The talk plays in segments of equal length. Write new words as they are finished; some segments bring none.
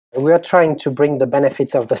We are trying to bring the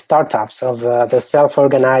benefits of the startups, of the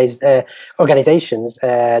self-organized organizations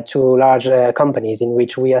to large companies, in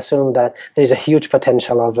which we assume that there's a huge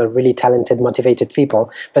potential of really talented, motivated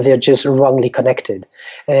people, but they're just wrongly connected.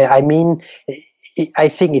 I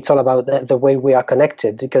think it's all about the way we are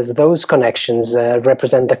connected, because those connections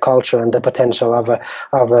represent the culture and the potential of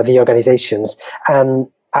the organizations. And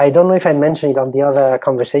I don't know if I mentioned it on the other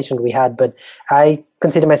conversation we had, but I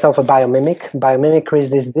consider myself a biomimic. Biomimicry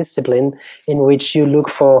is this discipline in which you look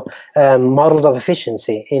for models of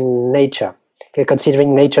efficiency in nature. Okay,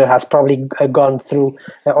 considering nature has probably gone through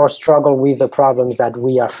or struggled with the problems that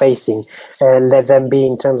we are facing, let them be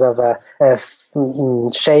in terms of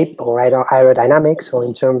shape or aerodynamics, or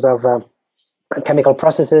in terms of chemical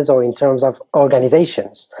processes, or in terms of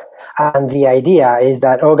organizations. And the idea is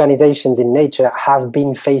that organizations in nature have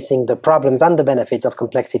been facing the problems and the benefits of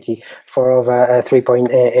complexity for over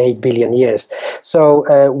 3.8 billion years.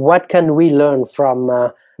 So what can we learn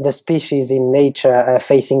from the species in nature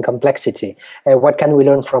facing complexity? What can we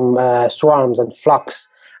learn from swarms and flocks?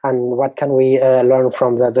 And what can we learn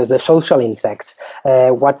from the social insects?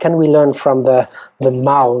 What can we learn from the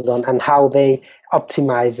mouse, and how they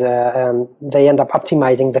optimize, they end up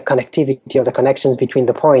optimizing the connectivity or the connections between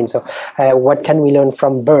the points? So what can we learn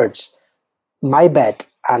from birds? My bet,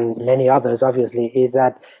 and many others obviously, is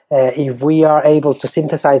that if we are able to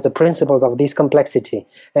synthesize the principles of this complexity,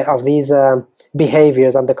 of these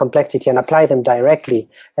behaviors and the complexity, and apply them directly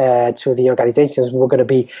to the organizations, we're going to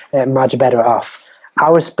be much better off.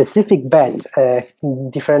 Our specific bet,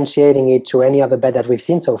 differentiating it to any other bet that we've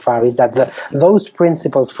seen so far, is that those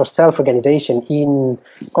principles for self-organization in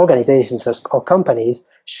organizations or companies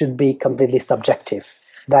should be completely subjective.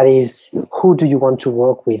 That is, who do you want to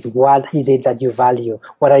work with? What is it that you value?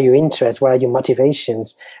 What are your interests? What are your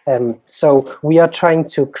motivations? So we are trying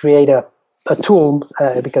to create a tool,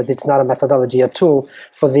 because it's not a methodology, a tool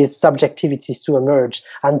for these subjectivities to emerge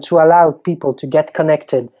and to allow people to get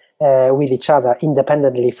connected with each other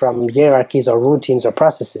independently from hierarchies or routines or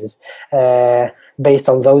processes based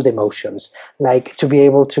on those emotions. Like to be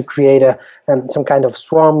able to create some kind of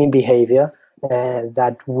swarming behavior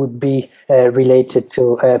that would be related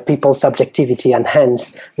to people's subjectivity, and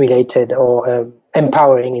hence related or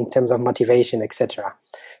empowering in terms of motivation, etc.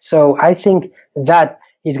 So I think that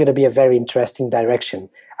is going to be a very interesting direction,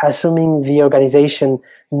 assuming the organization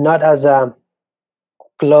not as a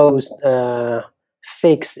closed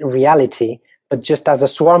fixed reality, but just as a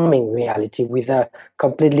swarming reality with a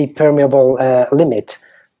completely permeable limit.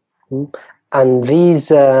 And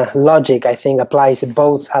this logic, I think, applies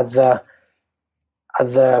both at the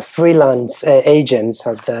freelance agents,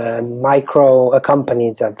 at the micro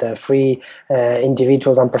companies, at the free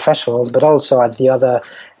individuals and professionals, but also at the other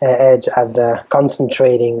edge, at the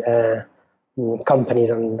concentrating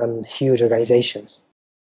companies and huge organizations.